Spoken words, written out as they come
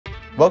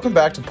Welcome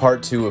back to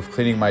part 2 of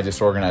cleaning my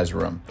disorganized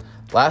room.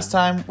 Last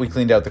time we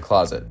cleaned out the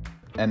closet,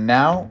 and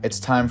now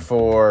it's time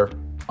for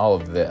all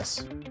of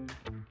this.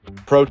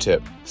 Pro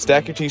tip,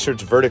 stack your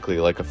t-shirts vertically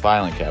like a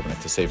filing cabinet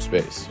to save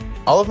space.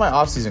 All of my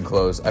off-season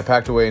clothes I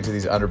packed away into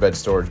these underbed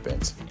storage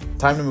bins.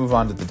 Time to move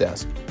on to the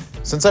desk.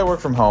 Since I work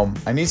from home,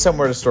 I need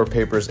somewhere to store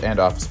papers and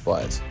office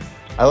supplies.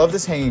 I love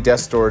this hanging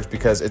desk storage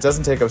because it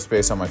doesn't take up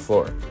space on my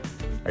floor.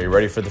 Are you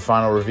ready for the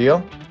final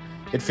reveal?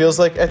 It feels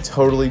like a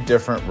totally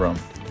different room.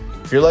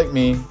 If you're like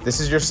me, this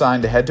is your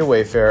sign to head to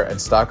Wayfair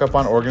and stock up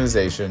on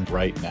organization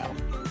right now.